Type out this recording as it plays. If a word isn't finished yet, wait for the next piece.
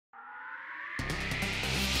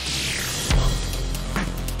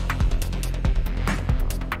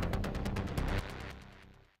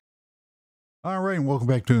All right, and welcome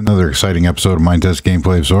back to another exciting episode of Minetest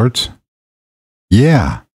Gameplay of Sorts.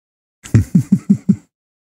 Yeah.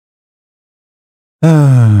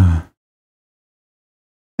 And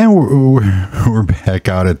we're back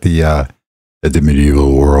out at the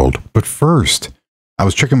medieval world. But first, I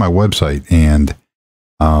was checking my website, and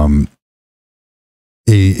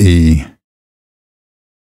the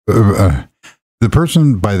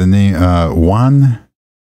person by the name Juan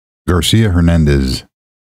Garcia Hernandez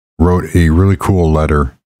wrote a really cool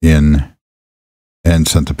letter in and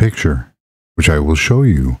sent a picture, which I will show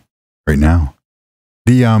you right now.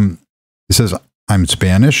 It says, "I'm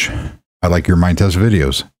Spanish. I like your Minetest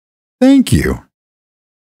videos. Thank you.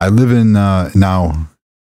 I live in now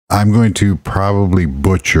I'm going to probably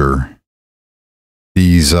butcher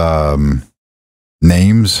these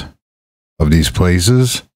names of these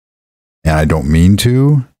places, and I don't mean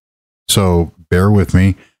to, so bear with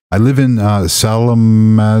me. I live in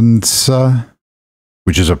Salamanca,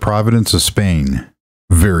 which is a province of Spain.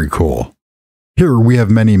 Very cool. Here we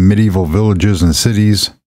have many medieval villages and cities,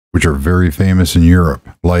 which are very famous in Europe,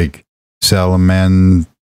 like Salamanca,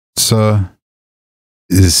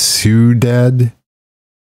 Ciudad,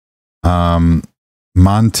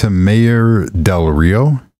 Montemayor del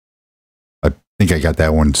Rio. I think I got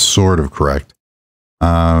that one sort of correct.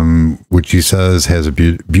 Which he says has a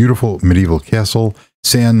beautiful medieval castle,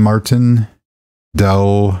 San Martin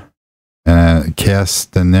del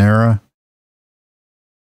Castanera.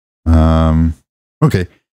 Okay.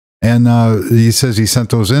 And he says he sent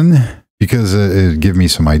those in because it gave me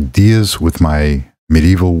some ideas with my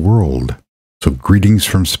medieval world. So greetings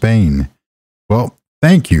from Spain. Well,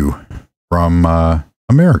 thank you from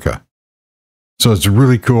America. So it's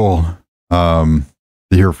really cool to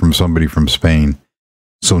hear from somebody from Spain.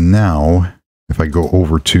 So now, if I go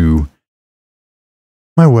over to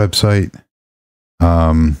my website,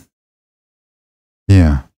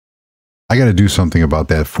 yeah, I got to do something about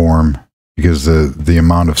that form because the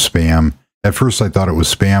amount of spam. At first I thought it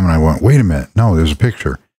was spam, and I went, wait a minute, no, there's a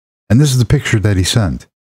picture. And this is the picture that he sent.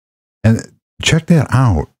 And check that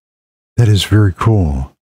out. That is very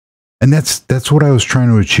cool. And that's what I was trying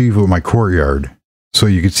to achieve with my courtyard. So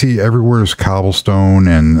you can see everywhere is cobblestone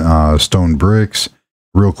and stone bricks.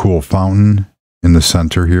 Real cool fountain in the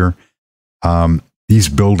center here. These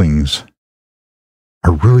buildings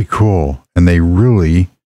are really cool, and they really,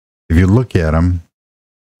 if you look at them,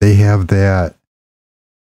 they have that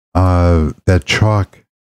chalk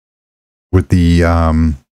with the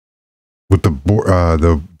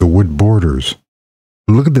wood borders.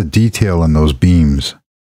 Look at the detail in those beams,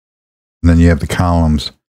 and then you have the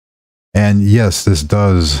columns. And yes, this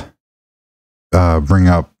does bring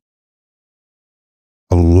up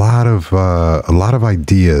a lot of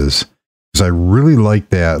ideas, because I really like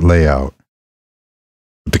that layout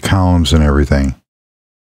with the columns and everything.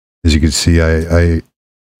 As you can see, I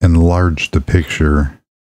enlarged the picture.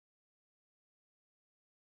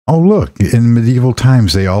 Oh, look, in medieval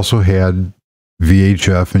times, they also had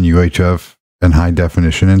VHF and UHF and high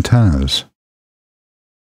definition antennas.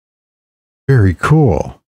 Very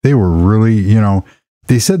cool. They were really,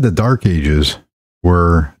 they said the Dark Ages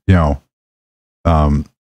were,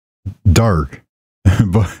 dark,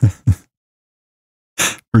 but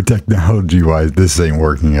for technology wise, this ain't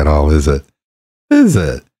working at all, is it? Is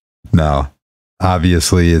it? No,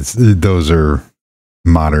 obviously those are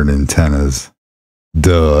modern antennas.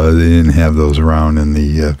 Duh, they didn't have those around in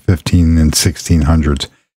the 15 and 1600s,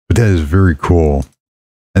 but that is very cool.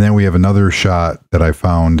 And then we have another shot that I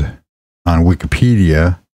found on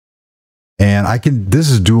Wikipedia, and this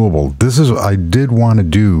is doable. I did want to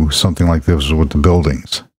do something like this with the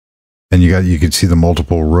buildings. And you could see the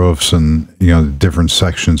multiple roofs and, the different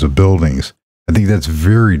sections of buildings. I think that's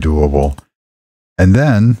very doable. And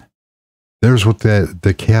then there's what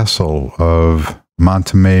the castle of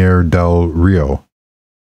Montemayor del Rio.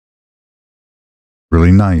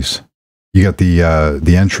 Really nice. You got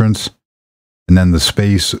the entrance, and then the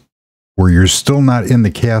space where you're still not in the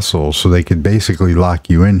castle, so they could basically lock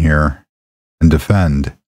you in here and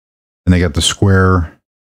defend. And they got the square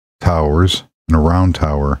towers and a round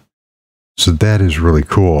tower. So that is really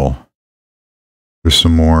cool. There's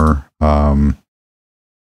some more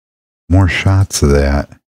shots of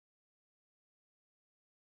that.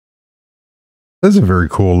 That's a very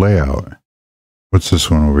cool layout. What's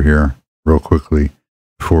this one over here? Real quickly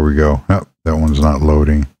before we go. Oh, that one's not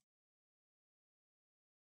loading.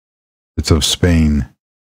 It's of Spain.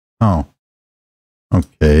 Oh,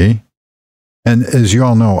 okay. And as you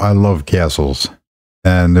all know, I love castles.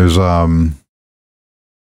 And there's a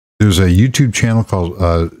YouTube channel called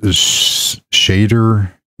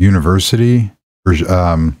Shader University, or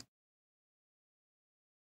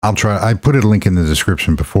I'll try. I put a link in the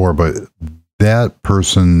description before, but that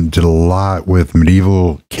person did a lot with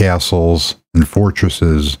medieval castles and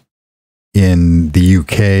fortresses in the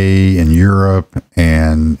UK and Europe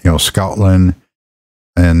and, you know, Scotland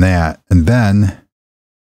and that. And then,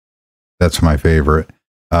 that's my favorite,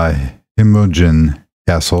 Himujin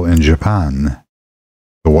Castle in Japan,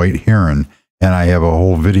 the White Heron. And I have a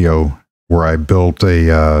whole video where I built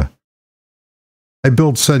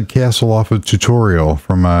said castle off a tutorial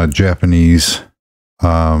from a Japanese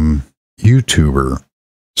YouTuber.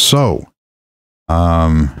 So,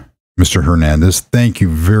 Mr. Hernandez, thank you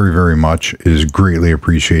very, very much. It is greatly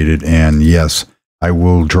appreciated. And yes, I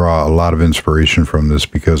will draw a lot of inspiration from this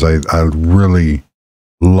because I really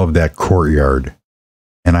love that courtyard.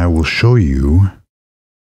 And I will show you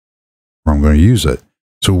where I'm going to use it.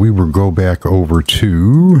 So we will go back over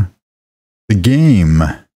to the game.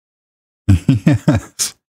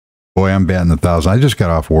 Yes. Boy, I'm batting 1,000. I just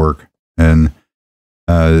got off work and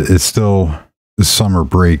it's still the summer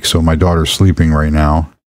break. So my daughter's sleeping right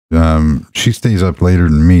now. She stays up later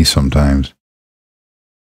than me sometimes.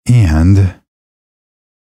 And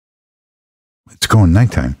it's going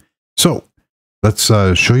nighttime. So let's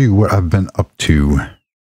show you what I've been up to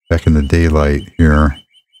back in the daylight here.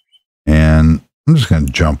 And I'm just going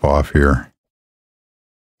to jump off here.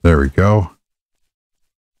 There we go.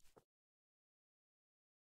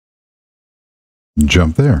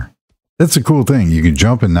 Jump there. That's a cool thing. You can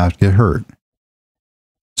jump and not get hurt.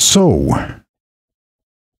 So, I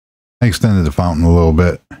extended the fountain a little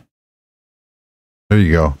bit. There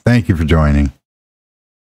you go. Thank you for joining.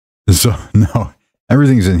 So, no,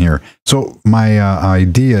 everything's in here. So, my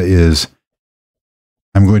idea is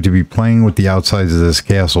I'm going to be playing with the outsides of this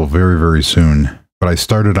castle very, very soon. But I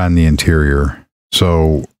started on the interior.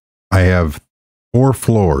 So, I have 4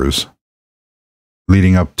 floors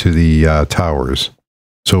leading up to the towers.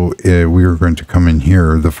 So we are going to come in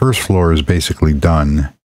here. The first floor is basically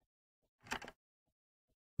done.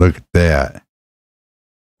 Look at that.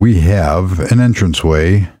 We have an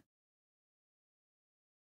entranceway.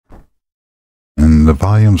 And the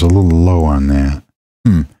volume's a little low on that.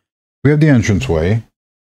 We have the entranceway.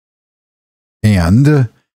 And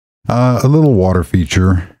a little water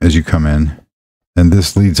feature as you come in. And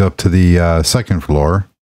this leads up to the second floor,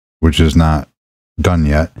 which is not done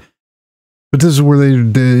yet. But this is where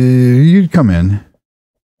you'd come in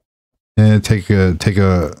and take a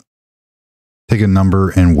number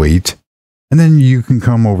and wait, and then you can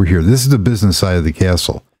come over here. This is the business side of the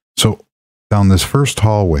castle. So down this first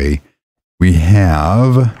hallway, we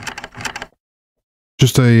have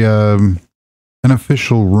just an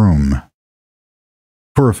official room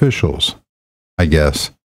for officials, I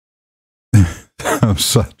guess, of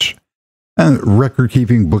such. And record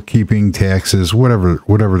keeping, bookkeeping, taxes,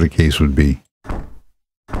 whatever the case would be.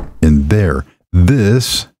 And there,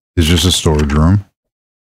 this is just a storage room.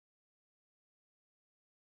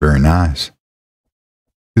 Very nice.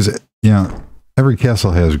 Because, you know, every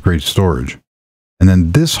castle has great storage. And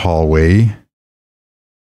then this hallway,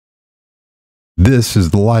 this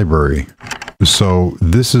is the library. So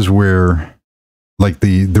this is where, like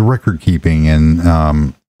the record keeping and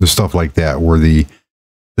the stuff like that, where the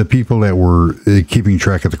people that were keeping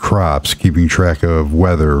track of the crops, keeping track of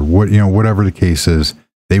weather, whatever the case is,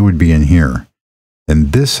 they would be in here.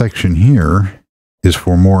 And this section here is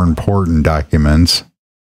for more important documents,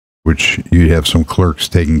 which you'd have some clerks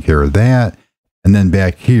taking care of that. And then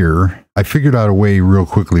back here, I figured out a way real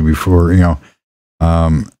quickly before, too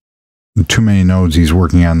many nodes. He's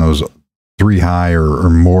working on those 3 high or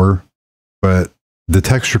more. But the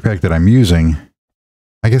texture pack that I'm using,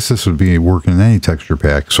 I guess this would be working in any texture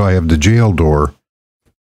pack. So I have the jail door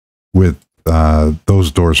with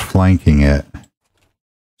those doors flanking it.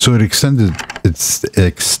 So it extended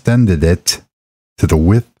it to the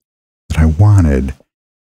width that I wanted.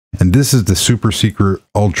 And this is the super secret,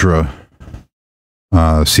 ultra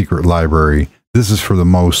secret library. This is for the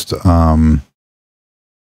most, how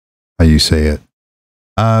you say it,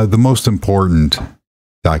 the most important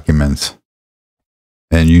documents.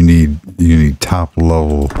 And you need top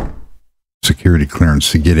level security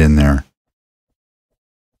clearance to get in there.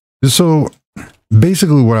 So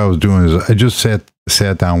basically what I was doing is I just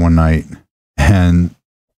sat down one night and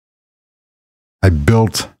I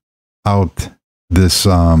built out this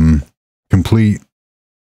complete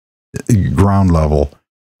ground level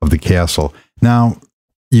of the castle. Now,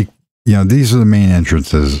 you know, these are the main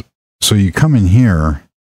entrances. So you come in here,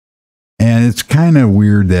 and it's kind of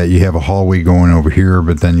weird that you have a hallway going over here,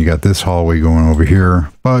 but then you got this hallway going over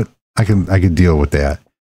here. But I could deal with that.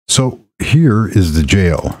 So here is the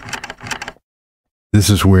jail. This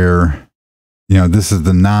is where you know, this is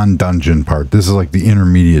the non-dungeon part. This is like the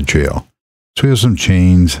intermediate jail. So we have some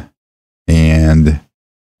chains and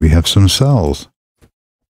we have some cells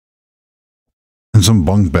and some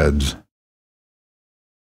bunk beds.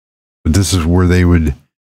 But this is where they would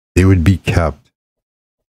be kept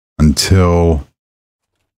until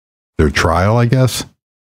their trial, I guess.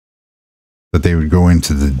 That they would go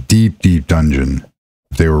into the deep, deep dungeon.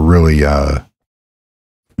 If they were really, you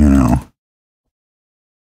know,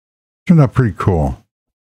 turned out pretty cool.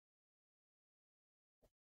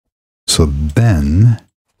 So then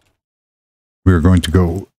we are going to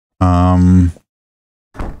go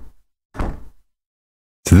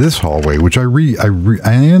to this hallway, which I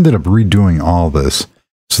ended up redoing all this.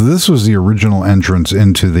 So this was the original entrance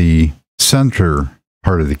into the center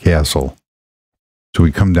part of the castle. So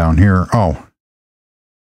we come down here. Oh,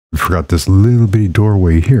 we forgot this little bitty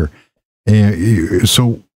doorway here. And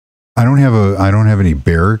so I don't have any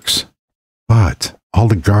barracks, but all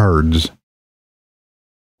the guards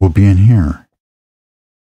will be in here,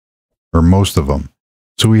 or most of them.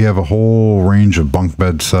 So we have a whole range of bunk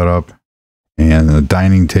beds set up and a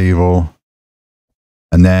dining table,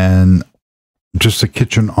 and then just a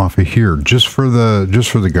kitchen off of here, just for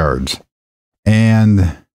the guards,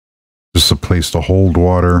 and just a place to hold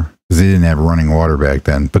water, because they didn't have running water back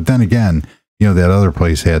then. But then again, you know, that other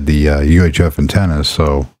place had the UHF antennas,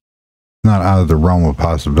 so it's not out of the realm of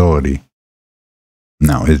possibility.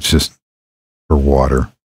 No, it's just for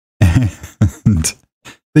water. And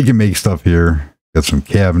they can make stuff here. Got some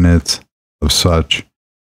cabinets of such.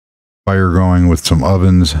 Fire going with some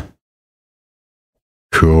ovens.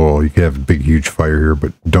 Cool. You could have a big, huge fire here,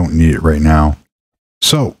 but don't need it right now.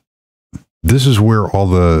 So this is where all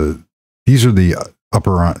these are the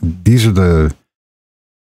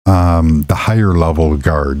higher level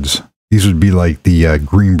guards. These would be like the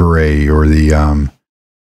Green Beret or the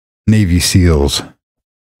Navy SEALs.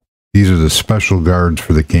 These are the special guards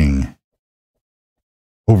for the king.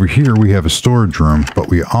 Over here we have a storage room, but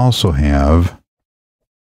we also have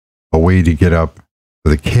a way to get up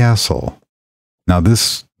to the castle. Now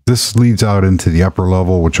this leads out into the upper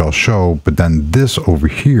level, which I'll show, but then this over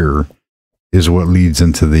here is what leads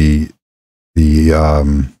into the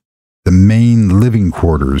main living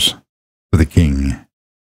quarters for the king.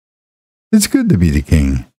 It's good to be the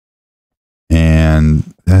king.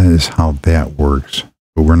 And that is how that works.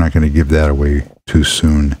 But we're not going to give that away too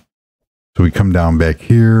soon. So we come down back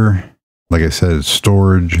here. Like I said, it's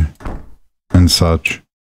storage and such.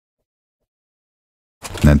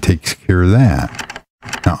 And that takes care of that.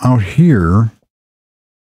 Now out here,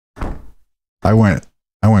 I went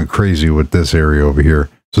crazy with this area over here.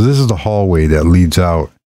 So this is the hallway that leads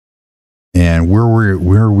out. And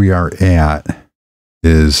where we are at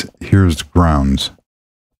is, here's the grounds.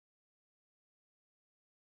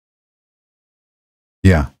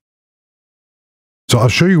 Yeah. So I'll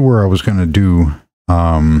show you where I was going to do,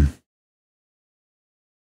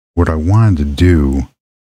 what I wanted to do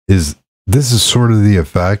is, this is sort of the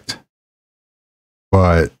effect,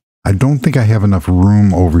 but I don't think I have enough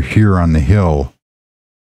room over here on the hill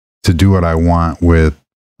to do what I want with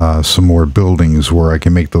some more buildings where I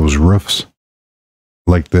can make those roofs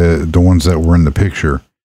like the ones that were in the picture.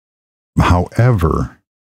 However,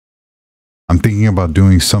 I'm thinking about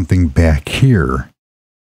doing something back here,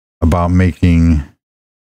 about making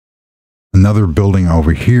another building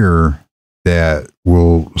over here that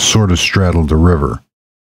will sort of straddle the river.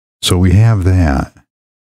 So we have that.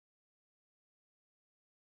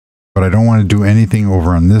 But I don't want to do anything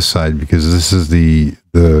over on this side because this is the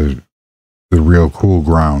real cool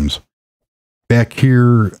grounds. Back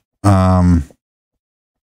here, I'm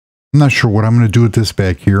not sure what I'm going to do with this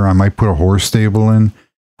back here. I might put a horse stable in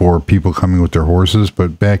for people coming with their horses,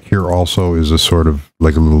 but back here also is a sort of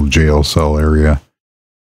like a little jail cell area.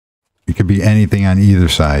 It could be anything on either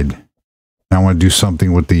side. And I want to do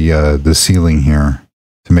something with the ceiling here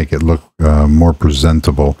to make it look more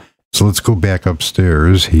presentable. So let's go back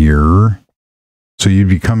upstairs here. So you'd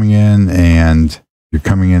be coming in and you're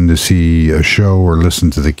coming in to see a show or listen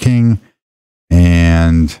to the king.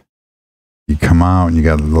 And you come out and you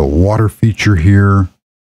got a little water feature here.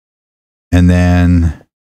 And then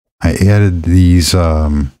I added these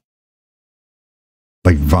like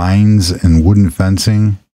vines and wooden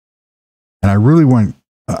fencing. And I really went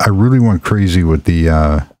crazy with the,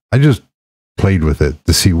 I just played with it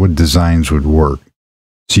to see what designs would work.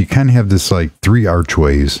 So you kind of have this like 3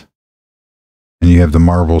 archways and you have the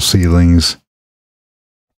marble ceilings.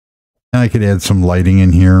 And I could add some lighting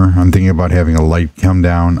in here. I'm thinking about having a light come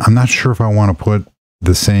down. I'm not sure if I want to put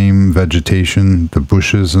the same vegetation, the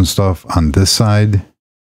bushes and stuff on this side.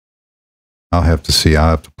 I'll have to see. I'll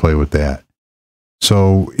have to play with that.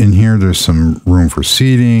 So in here, there's some room for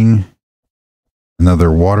seating,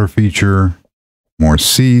 another water feature, more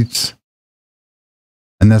seats,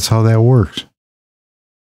 and that's how that works.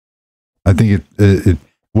 I think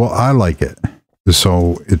well, I like it,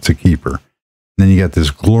 so it's a keeper. And then you got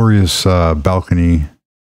this glorious balcony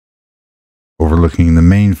overlooking the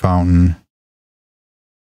main fountain.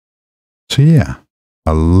 So yeah,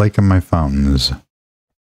 I like my fountains.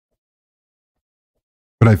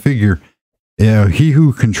 But I figure, you know, he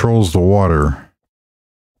who controls the water,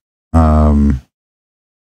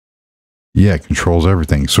 yeah, controls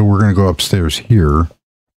everything. So we're going to go upstairs here.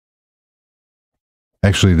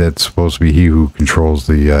 Actually, that's supposed to be he who controls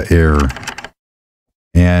the air.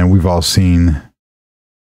 And we've all seen,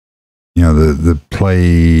 you know, the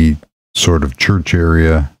play sort of church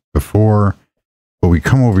area before. But we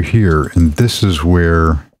come over here, and this is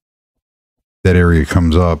where that area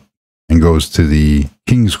comes up and goes to the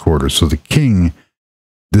king's quarters. So the king,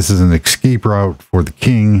 this is an escape route for the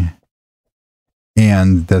king.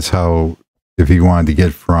 And that's how, if he wanted to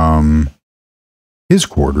get from his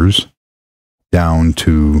quarters down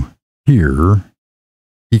to here,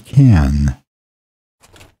 he can.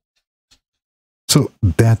 So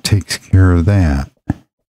that takes care of that.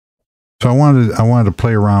 So I wanted to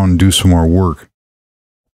play around and do some more work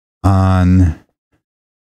on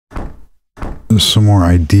some more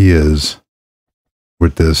ideas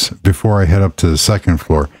with this before I head up to the second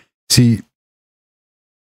floor. See,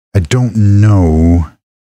 I don't know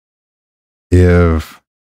if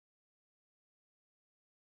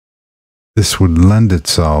this would lend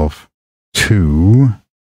itself to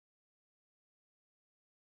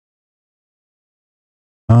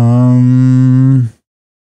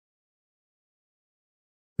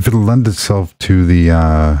if it'll lend itself to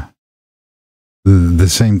the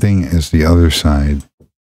same thing as the other side.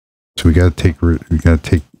 So we got to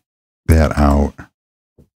take that out.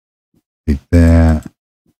 Take that.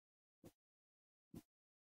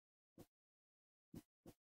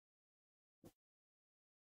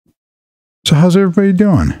 So how's everybody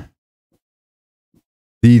doing?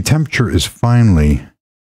 The temperature is finally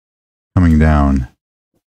coming down.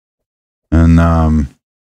 And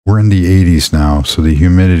we're in the 80s now, so the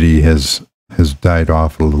humidity has died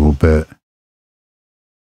off a little bit.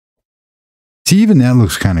 See, even that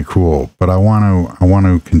looks kind of cool, but I want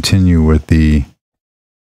to continue with that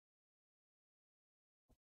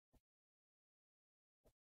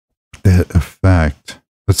effect.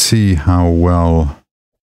 Let's see how well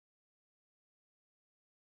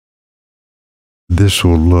this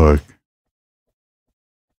will look.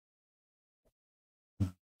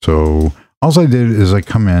 So all I did is I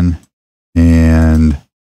come in and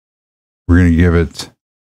we're going to give it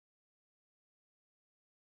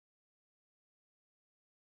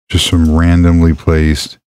just some randomly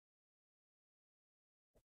placed.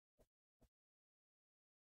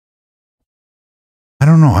 I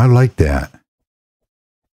don't know. I like that.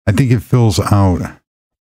 I think it fills out.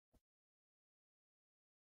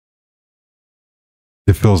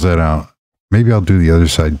 It fills that out. Maybe I'll do the other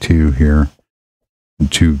side too here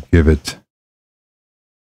to give it,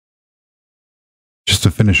 just to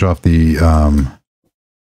finish off the,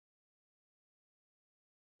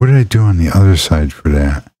 what did I do on the other side for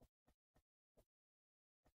that?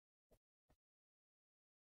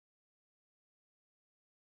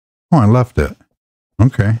 Oh, I left it.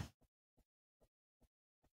 Okay.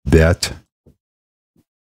 That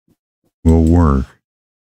will work.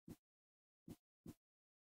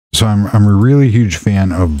 So I'm a really huge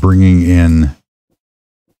fan of bringing in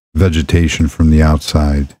vegetation from the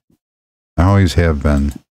outside. I always have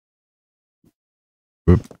been.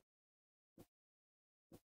 Whoop.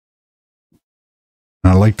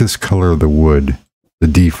 And I like this color of the wood. The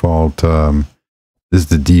default, this is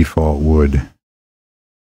the default wood.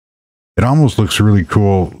 It almost looks really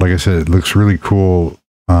cool. Like I said, it looks really cool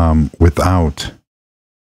without.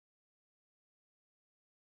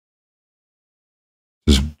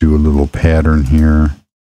 Just do a little pattern here.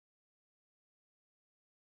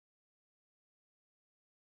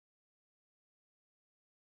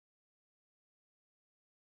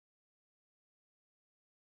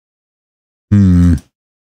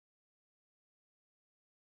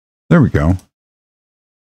 There we go.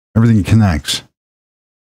 Everything connects.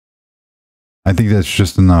 I think that's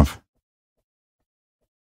just enough.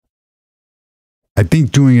 I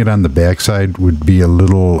think doing it on the backside would be a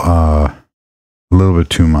little bit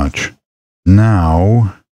too much.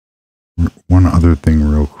 Now, one other thing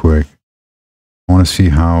real quick. I want to see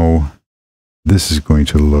how this is going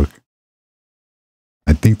to look.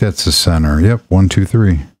 I think that's the center. Yep, 1, 2,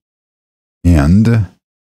 3. And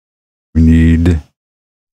we need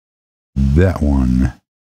that one.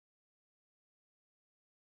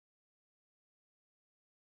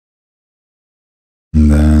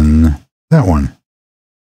 And then that one.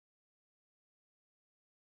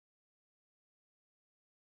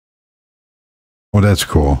 Oh, that's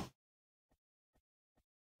cool.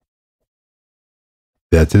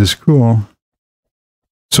 That is cool.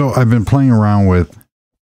 So I've been playing around with,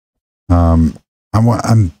 I'm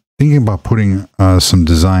thinking about putting some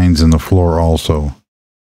designs in the floor also.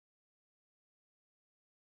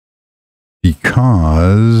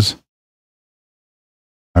 Because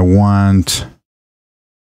I want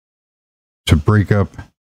to break up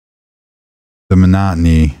the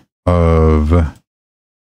monotony of,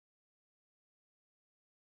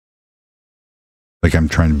 like I'm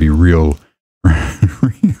trying to be real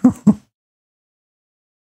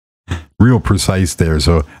precise there,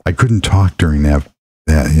 so I couldn't talk during that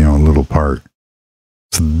little part.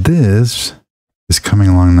 So this is coming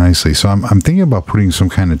along nicely. So I'm thinking about putting some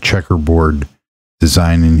kind of checkerboard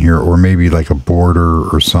design in here, or maybe like a border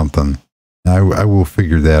or something. I will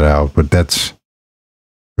figure that out, but that's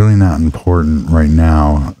really not important right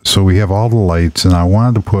now. So we have all the lights, and I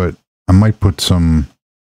might put some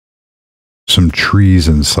trees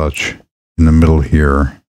and such in the middle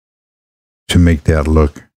here to make that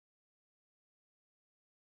look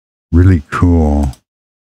really cool.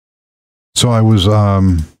 So I was, what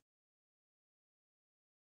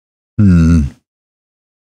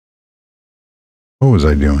was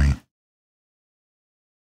I doing?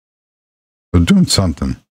 I was doing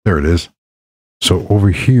something. There it is. So over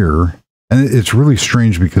here, and it's really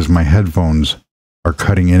strange because my headphones are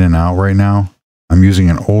cutting in and out right now. I'm using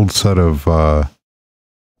an old set of, I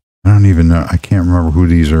don't even know, I can't remember who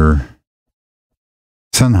these are.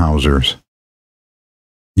 Sennhausers.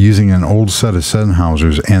 Using an old set of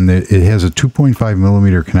Sennhausers, and it has a 2.5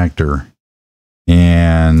 millimeter connector,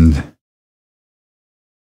 and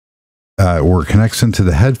where it connects into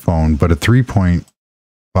the headphone, but a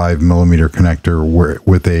 3.5 millimeter connector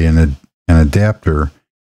with an adapter,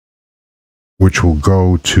 which will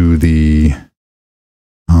go to the,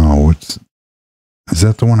 is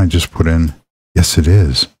that the one I just put in? Yes, it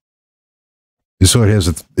is. So it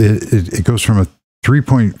has it goes from a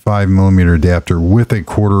 3.5 millimeter adapter with a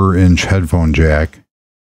 1/4 inch headphone jack.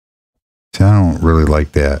 See, I don't really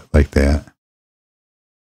like that. But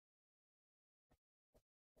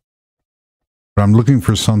I'm looking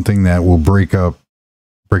for something that will break up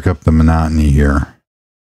the monotony here.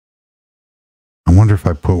 I wonder if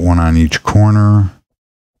I put one on each corner.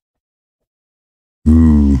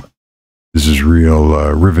 Ooh, this is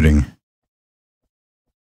real riveting.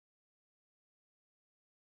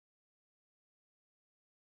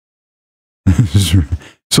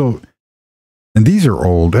 So, and these are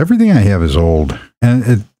old. Everything I have is old,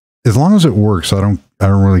 and as long as it works, I don't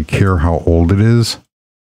really care how old it is.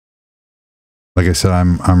 Like I said,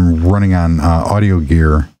 I'm running on audio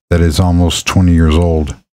gear that is almost 20 years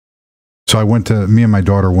old. So me and my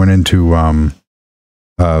daughter went into a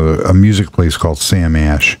music place called Sam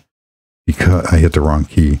Ash, because I hit the wrong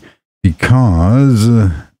key,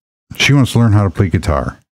 because she wants to learn how to play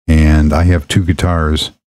guitar, and I have 2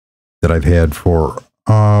 guitars that I've had for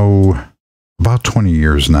about 20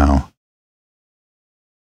 years now.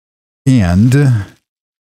 And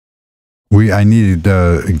I needed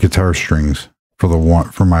guitar strings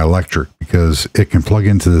for my electric, because it can plug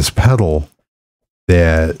into this pedal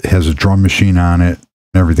that has a drum machine on it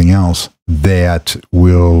and everything else that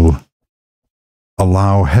will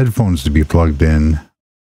allow headphones to be plugged in.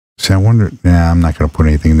 See, I wonder, I'm not going to put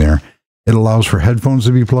anything there. It allows for headphones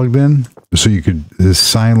to be plugged in, so you could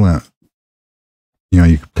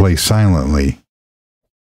you could play silently.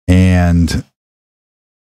 And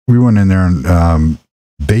we went in there and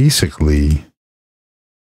basically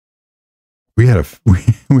we had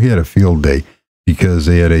a field day, because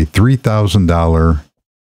they had a $3,000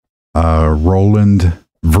 Roland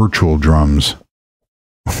virtual drums,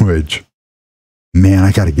 which, man,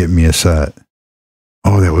 I got to get me a set.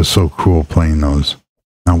 Oh, that was so cool playing those.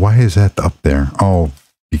 Now, why is that up there? Oh,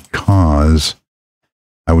 because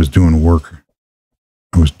I was doing work.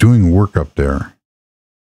 I was doing work up there.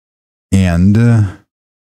 And,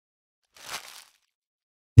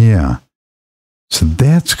 yeah. So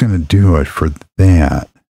that's going to do it for that.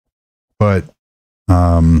 But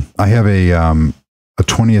I have a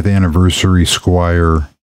 20th anniversary Squire,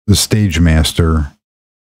 the Stage Master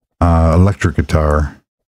electric guitar,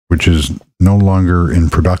 which is no longer in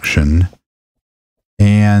production,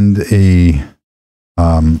 and an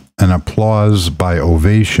Applause by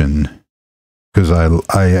Ovation, because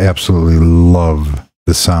I absolutely love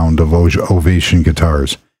the sound of Ovation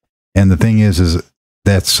guitars. And the thing is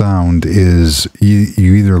that sound is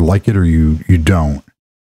you either like it or you don't,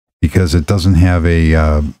 because it doesn't have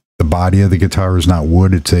the body of the guitar is not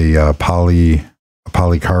wood. It's a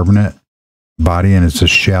polycarbonate body, and it's a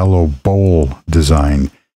shallow bowl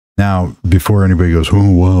design. Now, before anybody goes,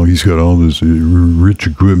 oh wow, he's got all this rich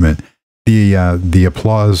equipment. The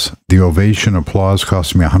Ovation Applause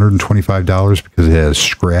cost me $125 because it has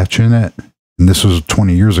scratch in it, and this was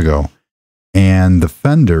 20 years ago. And the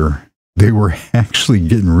Fender, they were actually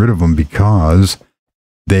getting rid of them because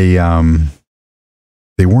they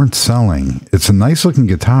weren't selling. It's a nice looking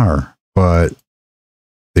guitar, but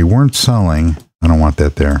they weren't selling. I don't want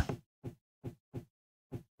that there.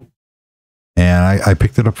 And I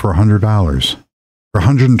picked it up for $100, or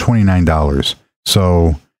 $129.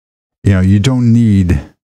 So, you know, you don't need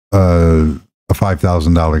a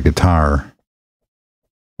 $5,000 guitar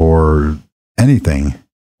or anything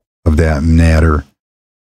of that matter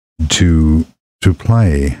to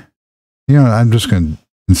play. You know, I'm just going to,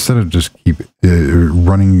 instead of just keep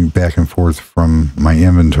running back and forth from my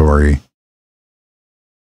inventory.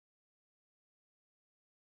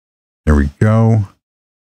 There we go.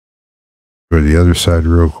 Go to the other side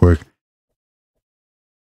real quick.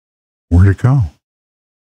 Where'd it go?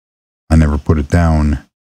 I never put it down.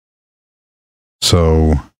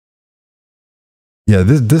 So, yeah,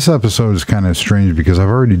 this episode is kind of strange because I've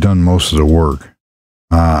already done most of the work.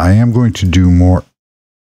 I am going to do more.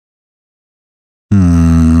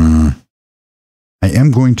 I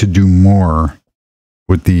am going to do more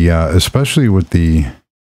with the, especially with the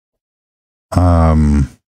time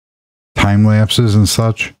lapses and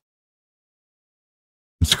such.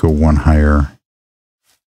 Let's go one higher.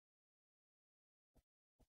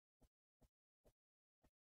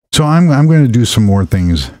 So I'm going to do some more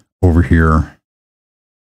things over here.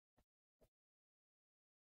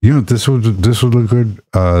 You know, this would look good.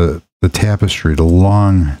 The tapestry, the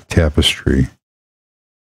long tapestry.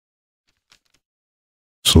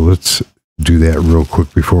 So let's do that real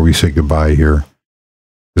quick before we say goodbye here,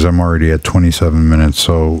 because I'm already at 27 minutes.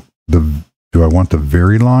 So do I want the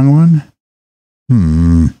very long one?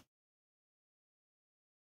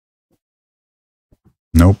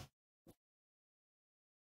 Nope.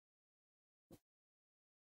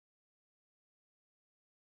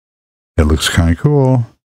 It looks kind of cool.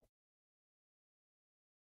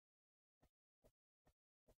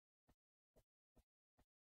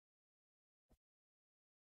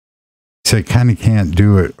 So I kind of can't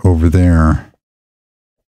do it over there.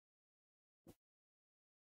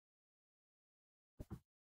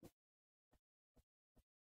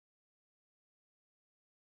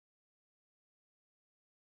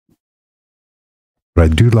 But I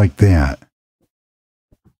do like that.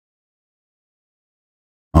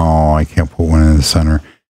 Oh, I can't put one in the center.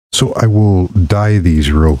 So I will dye these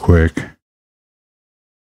real quick.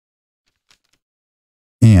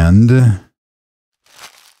 And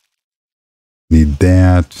need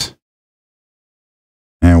that.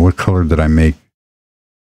 And what color did I make?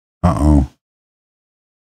 Uh-oh.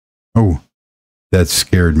 Oh, that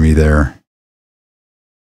scared me there.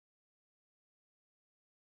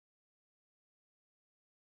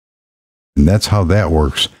 And that's how that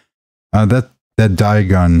works. That dye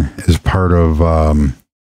gun is part of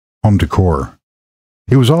home decor.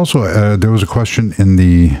 It was also there was a question in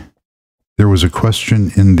the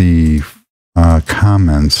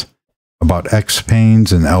comments about X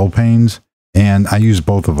panes and L panes, and I use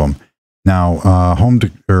both of them. Now,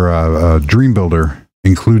 Dream Builder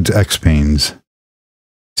includes X panes.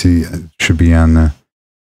 See, it should be on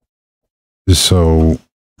the so.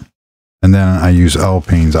 And then I use L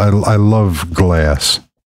panes. I love glass.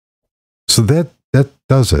 So that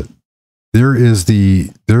does it. There's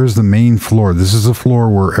the main floor. This is the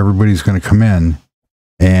floor where everybody's going to come in,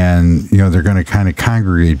 and you know they're going to kind of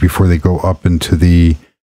congregate before they go up into the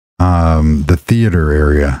theater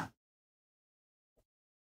area.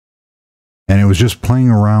 And it was just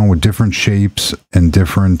playing around with different shapes and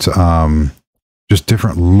different just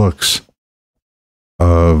different looks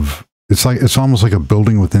of. It's almost like a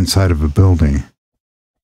building within inside of a building.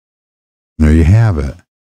 There you have it.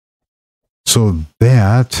 So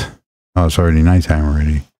that, oh, it's already nighttime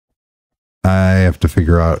already. I have to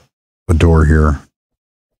figure out a door here.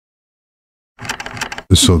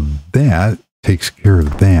 So that takes care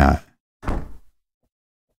of that.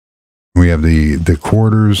 We have the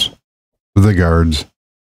quarters for the guards.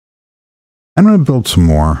 I'm going to build some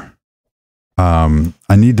more.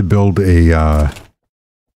 I need to build a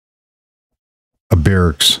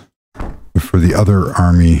barracks for the other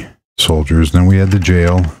army soldiers. Then we had the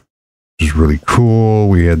jail, which is really cool.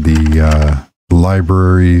 We had the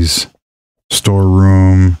libraries,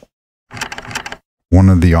 storeroom. one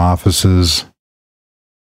of the offices.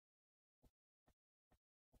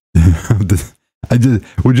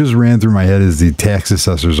 What just ran through my head is the tax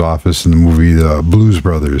assessor's office in the movie Blues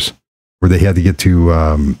Brothers, where they had to get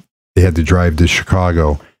to, they had to drive to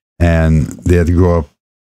Chicago, and they had to go up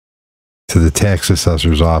to the tax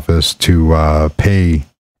assessor's office to pay,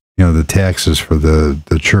 the taxes for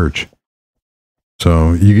the church.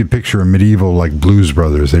 So you could picture a medieval like Blues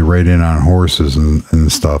Brothers. They ride in on horses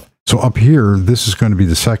and stuff. So up here, this is going to be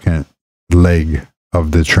the second leg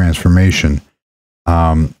of the transformation.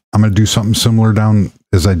 I'm going to do something similar down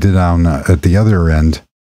as I did on at the other end.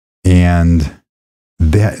 And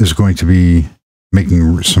that is going to be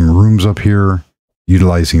making some rooms up here,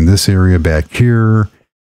 utilizing this area back here.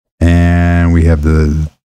 And we have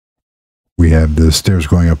the stairs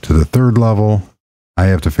going up to the third level. I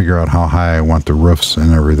have to figure out how high I want the roofs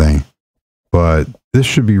and everything. But this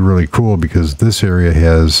should be really cool because this area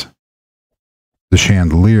has the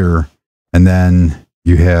chandelier, and then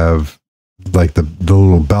you have like the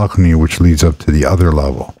little balcony which leads up to the other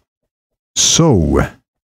level. So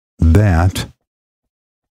that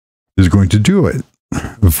is going to do it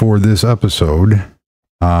for this episode.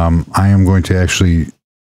 I am going to actually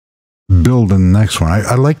build in the next one.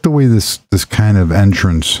 I like the way this kind of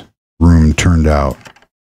entrance room turned out.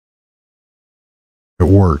 It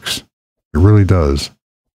works. It really does.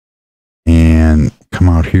 And come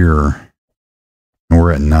out here, and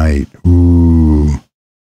we're at night. Ooh.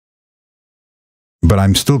 But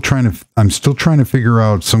I'm still trying to figure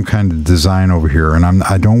out some kind of design over here, and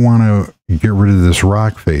I don't want to get rid of this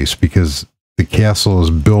rock face because the castle is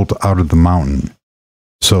built out of the mountain.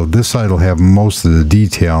 So this side will have most of the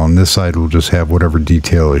detail, and this side will just have whatever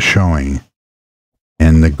detail is showing.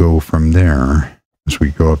 And to go from there, as we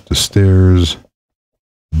go up the stairs,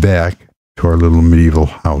 back to our little medieval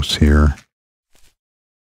house here.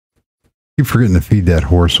 Keep forgetting to feed that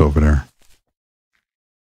horse over there.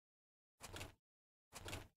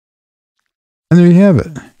 And there you have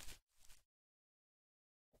it.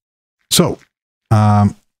 So,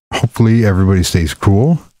 hopefully everybody stays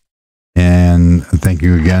cool. And thank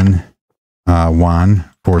you again, Juan,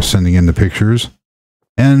 for sending in the pictures.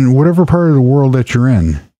 And whatever part of the world that you're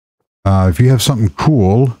in, if you have something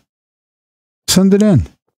cool, send it in.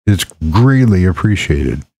 It's greatly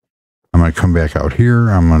appreciated. I'm going to come back out here.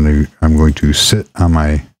 I'm going to sit on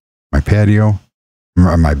my patio,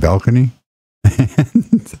 my balcony.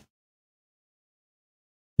 And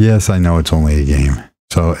yes, I know it's only a game.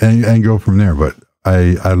 So, and go from there. But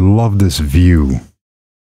I love this view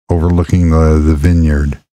overlooking the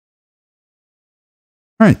vineyard.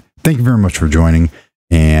 All right. Thank you very much for joining.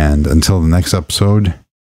 And until the next episode,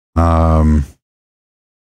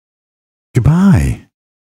 goodbye.